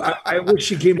 I wish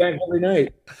she came back every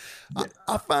night.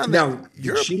 I find now,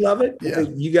 did she love it? Yeah.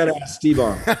 You got to ask Steve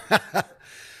on.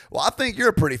 Well, I think you're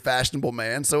a pretty fashionable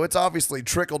man, so it's obviously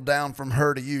trickled down from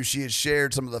her to you. She has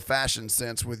shared some of the fashion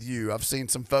sense with you. I've seen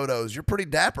some photos. You're pretty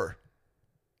dapper.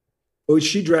 Oh,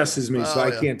 she dresses me, so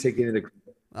I can't take any of the.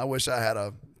 I wish I had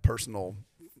a personal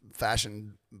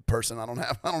fashion person. I don't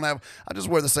have. I just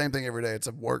wear the same thing every day. It's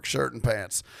a work shirt and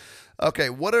pants. Okay,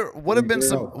 what have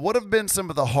been some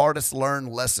of the hardest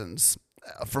learned lessons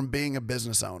from being a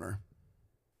business owner?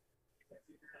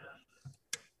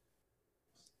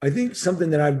 I think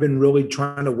something that I've been really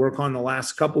trying to work on the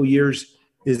last couple of years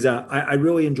is I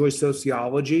really enjoy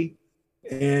sociology,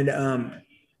 and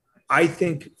I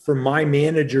think for my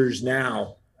managers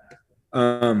now,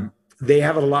 they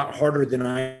have it a lot harder than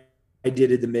I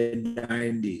did in the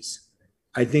mid-90s.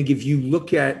 I think if you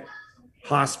look at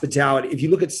hospitality, if you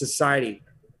look at society,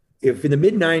 if in the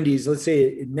mid-90s, let's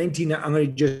say in I'm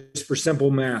going to just for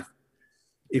simple math,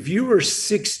 if you were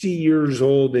 60 years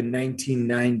old in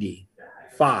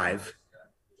 1995,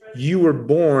 you were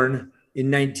born in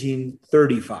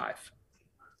 1935.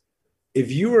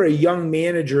 If you were a young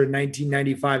manager in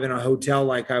 1995 in a hotel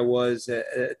like I was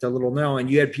at the Little Nell, and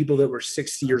you had people that were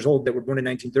 60 years old that were born in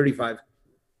 1935,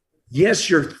 yes,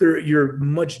 you're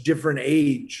much different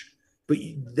age, but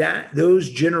those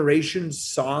generations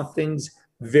saw things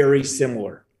very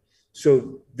similar.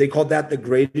 So they called that the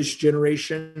greatest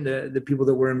generation, the people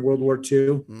that were in World War II.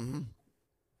 Mm-hmm.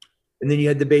 And then you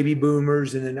had the baby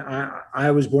boomers. And then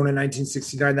I was born in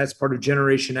 1969. That's part of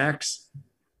Generation X.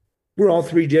 We're all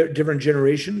three different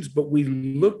generations, but we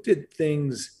looked at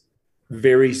things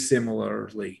very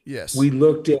similarly. Yes. We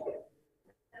looked at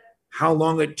how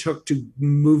long it took to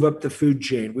move up the food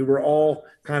chain. We were all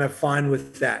kind of fine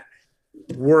with that.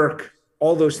 Work,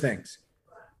 all those things.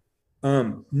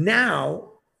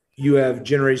 Now you have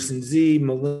Generation Z,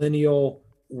 Millennial,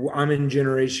 I'm in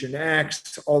Generation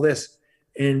X, all this,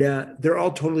 and they're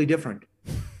all totally different.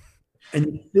 And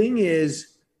the thing is,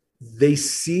 they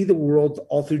see the world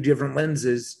all through different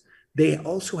lenses. They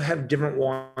also have different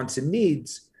wants and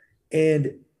needs,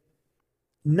 and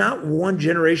not one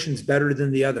generation is better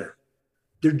than the other.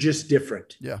 They're just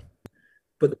different. Yeah.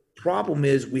 But the problem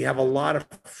is we have a lot of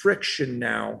friction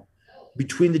now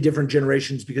between the different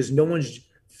generations because no one's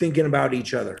thinking about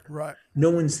each other. Right. No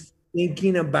one's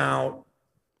thinking about,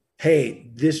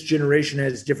 hey, this generation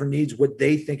has different needs. What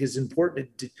they think is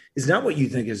important is not what you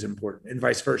think is important, and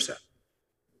vice versa.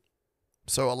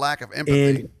 So a lack of empathy.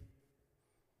 And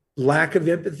lack of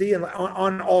empathy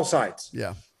on all sides.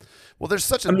 Yeah. Well, there's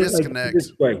such a disconnect.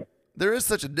 Like there is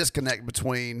such a disconnect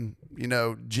between,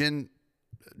 Gen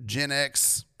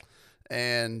X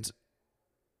and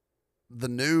the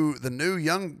new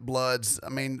young bloods. I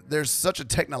mean, there's such a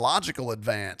technological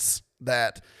advance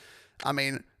that,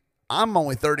 I'm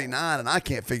only 39 and I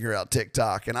can't figure out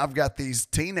TikTok, and I've got these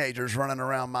teenagers running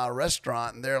around my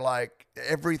restaurant and they're like,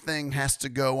 everything has to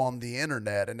go on the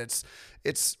internet, and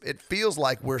it feels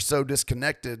like we're so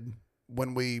disconnected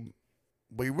when we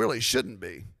really shouldn't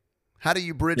be. How do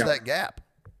you bridge that gap?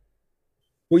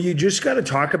 Well, you just got to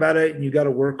talk about it and you got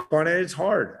to work on it. It's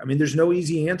hard. There's no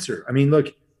easy answer.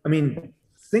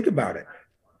 Think about it.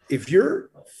 If you're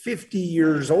 50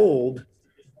 years old,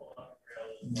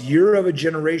 you're of a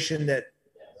generation that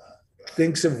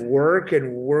thinks of work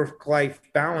and work-life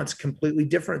balance completely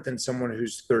different than someone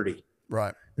who's 30.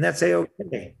 Right. And that's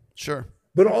okay. Sure.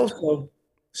 But also,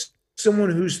 someone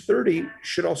who's 30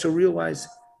 should also realize,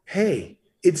 hey,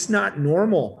 it's not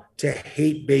normal to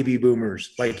hate baby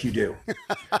boomers like you do.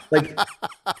 Like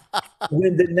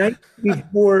when the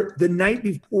night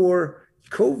before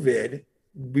COVID,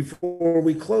 before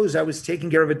we closed, I was taking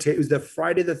care of it was the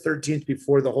Friday the 13th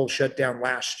before the whole shutdown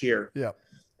last year. Yeah.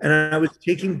 And I was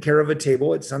taking care of a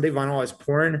table at Sunday Vinyl. I was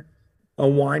pouring a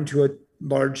wine to a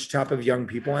large top of young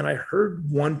people. And I heard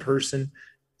one person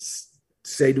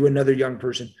say to another young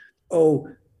person, oh,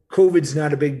 COVID's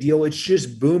not a big deal. It's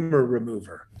just boomer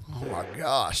remover. Oh my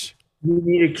gosh.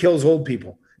 It kills old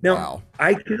people. Now, Wow.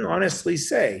 I can honestly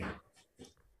say,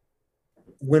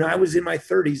 when I was in my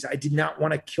 30s, I did not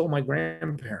want to kill my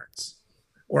grandparents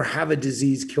or have a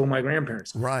disease kill my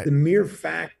grandparents. Right. The mere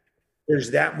fact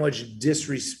there's that much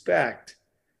disrespect,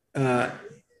 uh,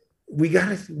 we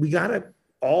gotta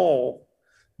all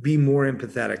be more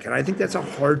empathetic, and I think that's a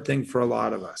hard thing for a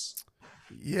lot of us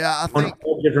Yeah, on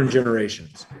all different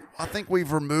generations. I think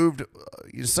we've removed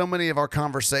so many of our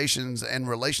conversations and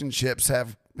relationships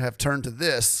have turned to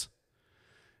this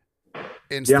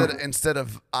Yeah, instead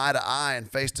of eye to eye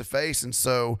and face to face, and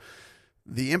so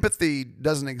the empathy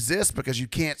doesn't exist because you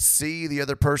can't see the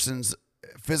other person's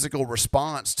physical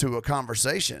response to a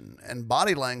conversation, and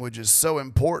body language is so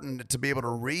important to be able to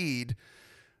read.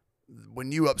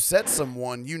 When you upset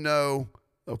someone, you know,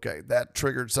 okay, that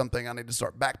triggered something. I need to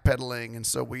start backpedaling, and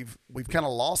so we've kind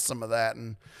of lost some of that,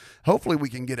 and hopefully we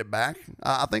can get it back.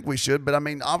 I think we should, but I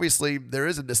mean, obviously there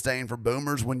is a disdain for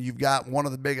boomers when you've got one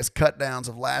of the biggest cut downs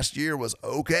of last year was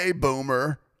okay,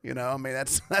 boomer. You know, I mean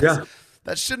yeah,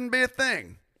 that shouldn't be a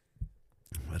thing.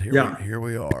 But yeah. here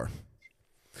we are.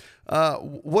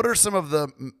 What are some of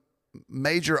the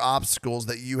major obstacles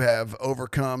that you have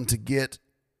overcome to get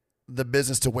the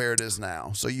business to where it is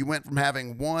now? So you went from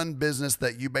having one business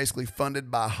that you basically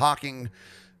funded by hawking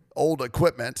old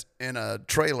equipment in a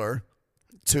trailer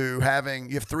to having,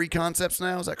 you have 3 concepts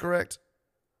now. Is that correct?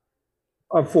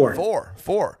 Four.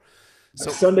 Four.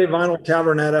 So Sunday Vinyl,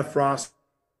 Tavernetta, Frost,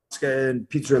 and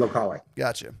Pizzeria Locale.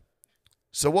 gotcha.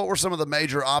 So what were some of the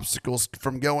major obstacles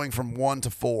from going from 1 to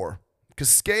 4? Because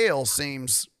scale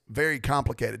seems very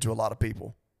complicated to a lot of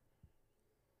people.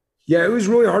 Yeah, it was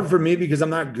really hard for me because I'm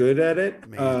not good at it.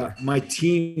 Me either. My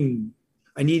team,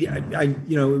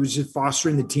 it was just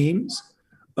fostering the teams.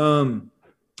 And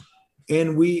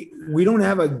we don't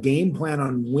have a game plan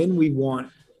on when we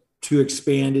want to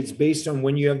expand. It's based on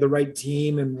when you have the right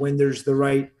team and when there's the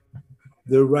right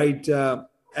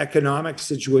economic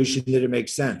situation that it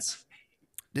makes sense.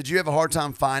 Did you have a hard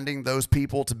time finding those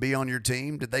people to be on your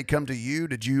team? Did they come to you?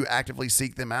 Did you actively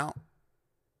seek them out?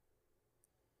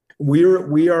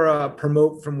 We are a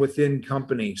promote from within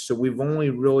company, so we've only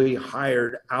really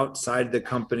hired outside the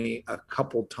company a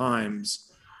couple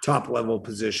times, top level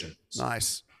positions.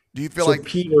 Nice. Do you feel So like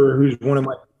Peter, who's one of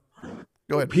my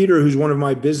go ahead? Peter, who's one of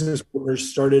my business partners,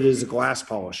 started as a glass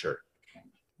polisher.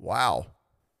 Wow.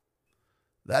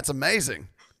 That's amazing.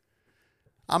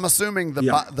 I'm assuming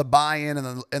Yeah. the buy-in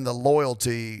and the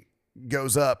loyalty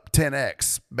goes up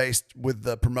 10x based with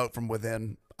the promote from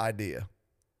within idea.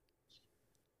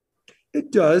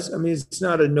 It does. I mean, it's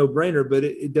not a no-brainer, but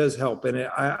it does help, and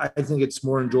I think it's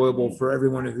more enjoyable for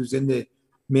everyone who's in the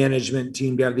management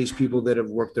team to have these people that have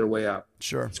worked their way up.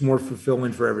 Sure. It's more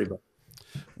fulfilling for everybody.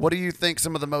 What do you think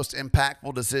some of the most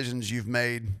impactful decisions you've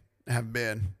made have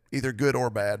been, either good or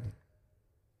bad?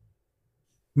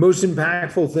 Most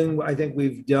impactful thing I think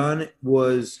we've done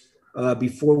was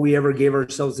before we ever gave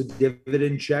ourselves a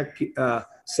dividend check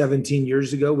 17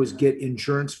 years ago was get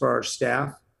insurance for our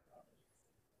staff.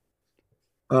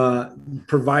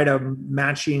 Provide a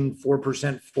matching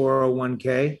 4%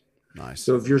 401k. Nice.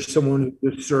 So if you're someone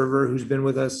who's a server who's been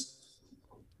with us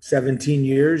 17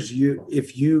 years,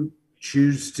 if you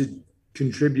choose to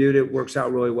contribute, it works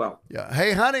out really well. Yeah.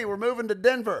 Hey, honey, we're moving to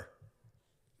Denver.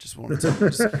 Just wanted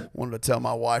to tell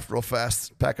my wife real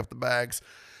fast, pack up the bags.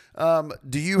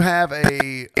 Do you have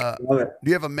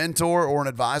a mentor or an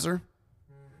advisor?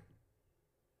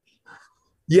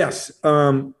 Yes,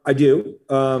 I do.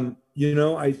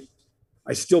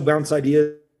 I still bounce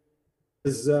ideas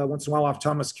once in a while off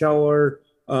Thomas Keller.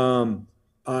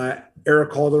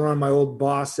 Eric Calderon, my old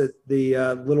boss at the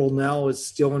Little Nell, is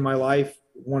still in my life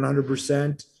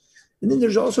 100%. And then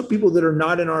there's also people that are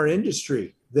not in our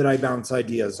industry that I bounce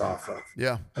ideas off of.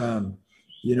 Yeah.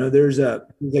 There's a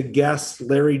guest,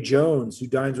 Larry Jones, who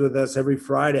dines with us every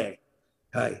Friday.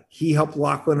 He helped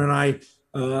Lachlan and I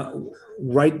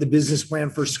write the business plan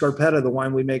for Scarpetta, the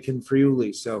wine we make in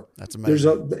Friuli. So that's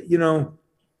amazing.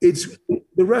 It's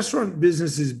the restaurant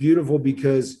business is beautiful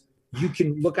because you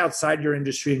can look outside your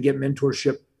industry and get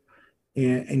mentorship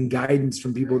and guidance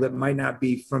from people that might not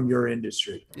be from your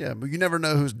industry. Yeah, but you never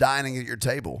know who's dining at your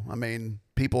table. I mean,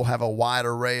 people have a wide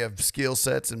array of skill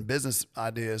sets and business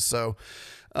ideas. So,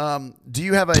 do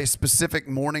you have a specific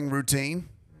morning routine?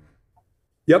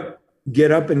 Yep.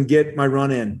 Get up and get my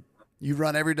run in. You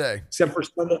run every day? Except for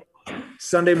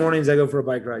Sunday mornings, I go for a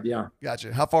bike ride. Yeah.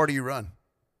 Gotcha. How far do you run?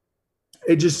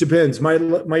 It just depends.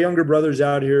 My younger brother's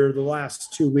out here the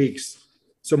last 2 weeks,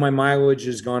 so my mileage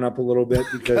has gone up a little bit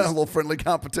because a little friendly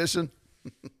competition.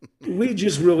 We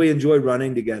just really enjoy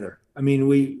running together. I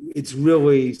mean, it's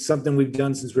really something we've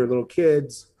done since we were little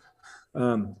kids.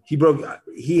 He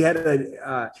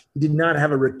did not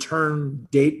have a return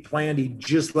date planned. He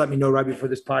just let me know right before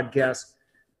this podcast.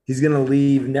 He's going to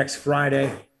leave next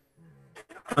Friday.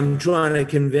 I'm trying to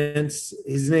convince,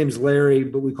 his name's Larry,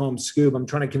 but we call him Scoob. I'm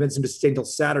trying to convince him to stay until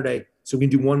Saturday so we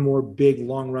can do one more big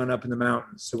long run up in the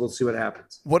mountains. So we'll see what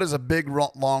happens. What does a big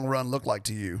long run look like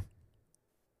to you?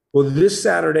 Well, this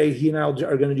Saturday, he and I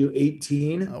are going to do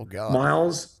 18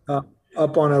 miles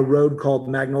up on a road called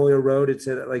Magnolia Road. It's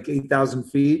at like 8,000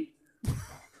 feet.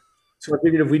 So I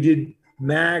figured if we did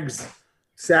Mags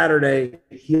Saturday,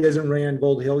 he hasn't ran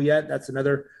Gold Hill yet. That's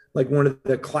another, like one of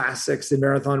the classics in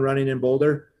marathon running in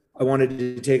Boulder. I wanted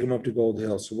to take him up to Gold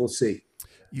Hill. So we'll see.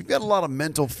 You've got a lot of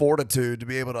mental fortitude to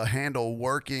be able to handle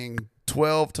working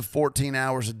 12 to 14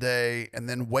 hours a day and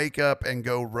then wake up and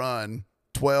go run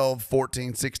 12,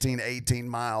 14, 16, 18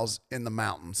 miles in the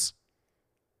mountains.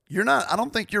 I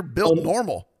don't think you're built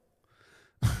normal.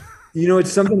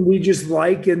 It's something we just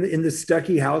like in the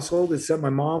Stuckey household. It's something, my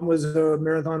mom was a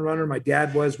marathon runner. My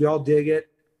dad was. We all dig it.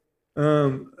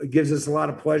 It gives us a lot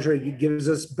of pleasure. It gives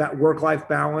us work-life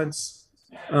balance.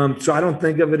 So I don't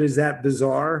think of it as that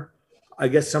bizarre. I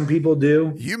guess some people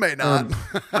do. You may not.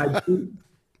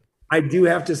 I do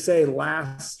have to say,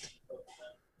 last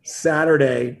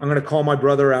Saturday, I'm going to call my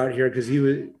brother out here because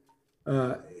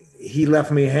he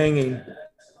left me hanging.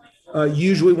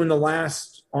 Usually when the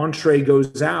last entree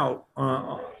goes out,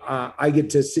 I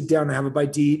get to sit down and have a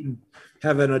bite to eat and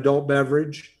have an adult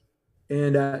beverage.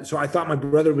 And so I thought my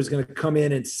brother was going to come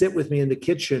in and sit with me in the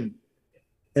kitchen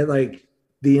at like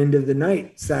the end of the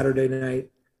night, Saturday night.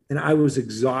 And I was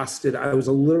exhausted. I was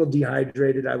a little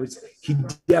dehydrated. He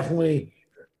definitely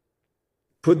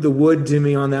put the wood to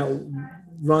me on that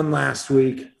run last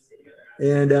week.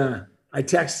 And I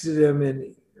texted him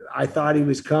and I thought he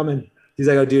was coming. He's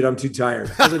like, "Oh, dude, I'm too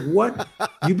tired." I was like, "What?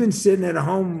 You've been sitting at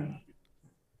home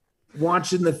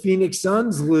watching the Phoenix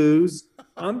Suns lose.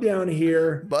 I'm down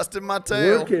here busting my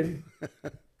tail working."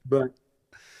 But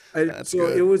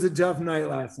it was a tough night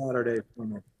last Saturday for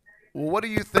me. Well, what do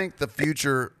you think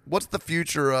what's the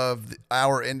future of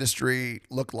our industry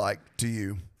look like to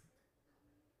you?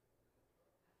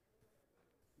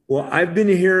 Well, I've been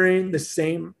hearing the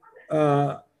same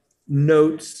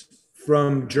notes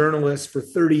from journalists for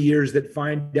 30 years that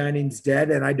fine dining's dead,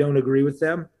 and I don't agree with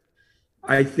them.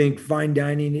 I think fine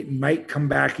dining, it might come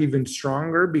back even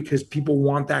stronger because people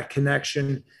want that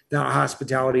connection, that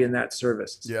hospitality, and that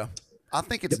service. Yeah, I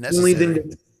think it's necessary.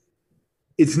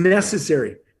 It's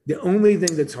necessary. The only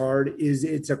thing that's hard is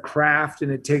it's a craft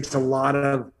and it takes a lot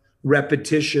of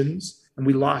repetitions. And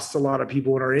we lost a lot of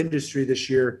people in our industry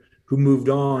this year who moved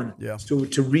on. Yeah. So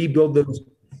to rebuild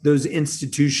those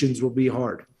institutions will be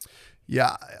hard.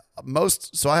 Yeah.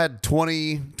 So I had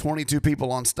 22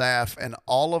 people on staff, and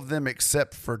all of them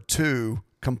except for 2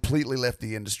 completely left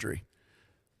the industry.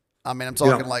 I mean, I'm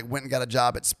talking like went and got a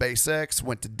job at SpaceX,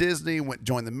 went to Disney,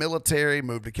 joined the military,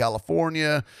 moved to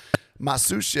California. My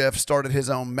sous chef started his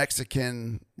own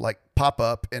Mexican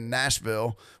pop-up in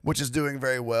Nashville, which is doing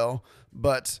very well.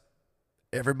 But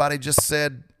everybody just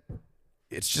said,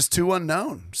 it's just too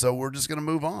unknown. So we're just going to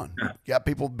move on. Yeah. Got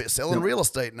people selling real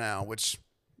estate now, which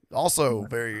also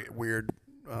very weird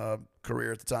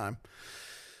career at the time.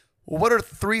 Well, what are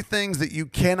 3 things that you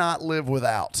cannot live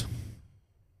without?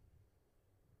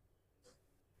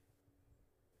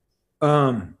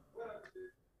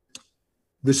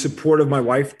 The support of my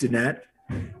wife, Danette,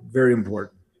 very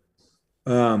important.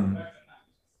 Having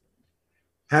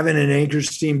an Anchor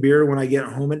Steam beer when I get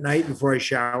home at night before I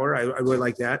shower, I really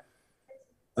like that.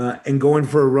 And going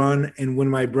for a run, and when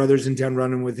my brother's in town,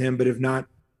 running with him. But if not,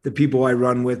 the people I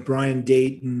run with, Brian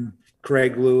Dayton,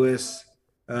 Craig Lewis,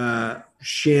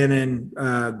 Shannon,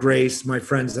 Grace, my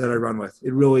friends that I run with.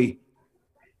 It really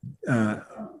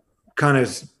kind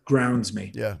of grounds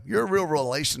me. Yeah, you're a real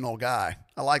relational guy.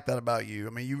 I like that about you. I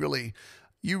mean, you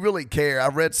really care. I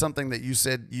read something that you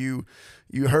said you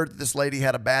heard that this lady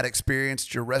had a bad experience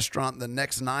at your restaurant. The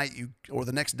next night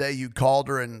the next day you called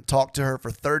her and talked to her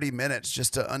for 30 minutes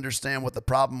just to understand what the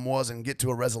problem was and get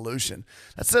to a resolution.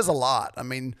 That says a lot. I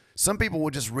mean, some people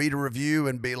would just read a review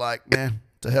and be like,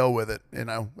 to hell with it.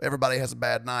 Everybody has a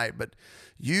bad night, but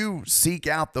you seek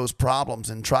out those problems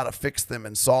and try to fix them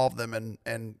and solve them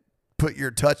and put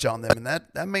your touch on them. And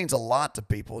that means a lot to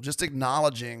people. Just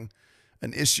acknowledging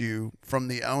an issue from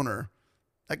the owner,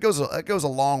 that goes a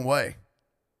long way.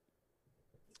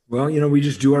 Well, we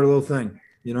just do our little thing,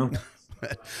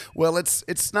 Well,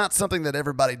 it's not something that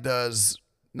everybody does.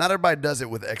 Not everybody does it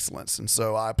with excellence. And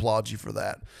so I applaud you for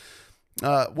that.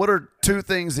 What are 2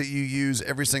 things that you use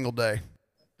every single day?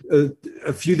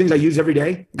 A few things I use every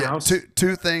day. Yeah,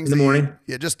 two things in the morning.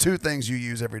 Just 2 things you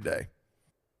use every day.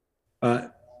 Uh,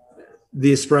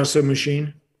 the espresso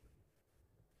machine.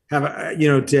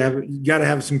 You got to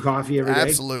have some coffee every day.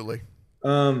 Absolutely.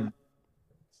 I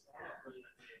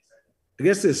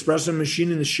guess the espresso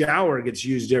machine in the shower gets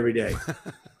used every day.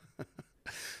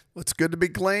 It's good to be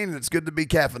clean and it's good to be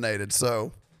caffeinated.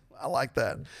 So I like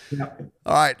that. Yeah.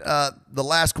 All right. The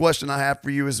last question I have for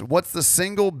you is, what's the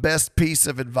single best piece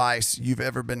of advice you've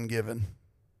ever been given?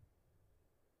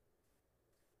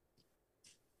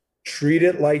 Treat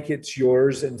it like it's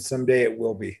yours, and someday it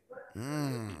will be.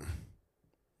 Well,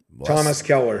 Thomas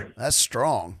Keller. That's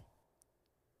strong.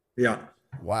 Yeah.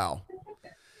 Wow.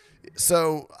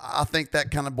 So I think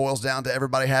that kind of boils down to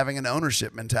everybody having an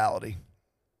ownership mentality.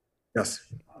 Yes.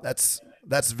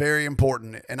 That's very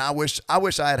important. And I wish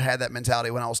I had had that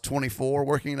mentality when I was 24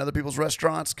 working in other people's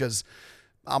restaurants, because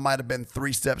I might have been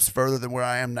 3 steps further than where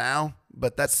I am now.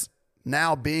 But that's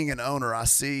now being an owner, I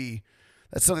see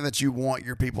that's something that you want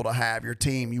your people to have, your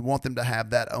team. You want them to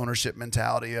have that ownership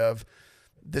mentality of,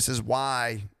 this is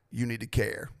why you need to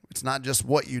care. It's not just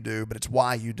what you do, but it's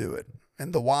why you do it.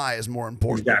 And the why is more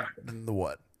important than the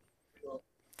what.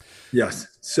 Yes.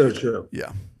 So true.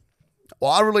 Yeah.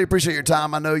 Well, I really appreciate your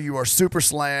time. I know you are super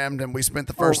slammed, and we spent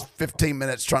the first 15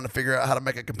 minutes trying to figure out how to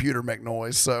make a computer make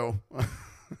noise. So,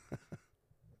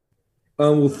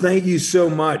 well, thank you so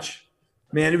much,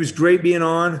 man. It was great being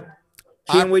on.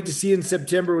 Can't wait to see you in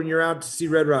September when you're out to see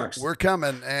Red Rocks. We're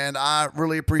coming, and I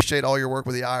really appreciate all your work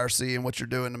with the IRC and what you're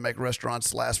doing to make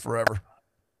restaurants last forever.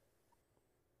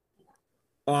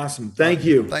 Awesome. Thank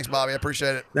you. Thanks, Bobby. I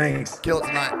appreciate it. Thanks. Kill it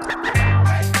tonight.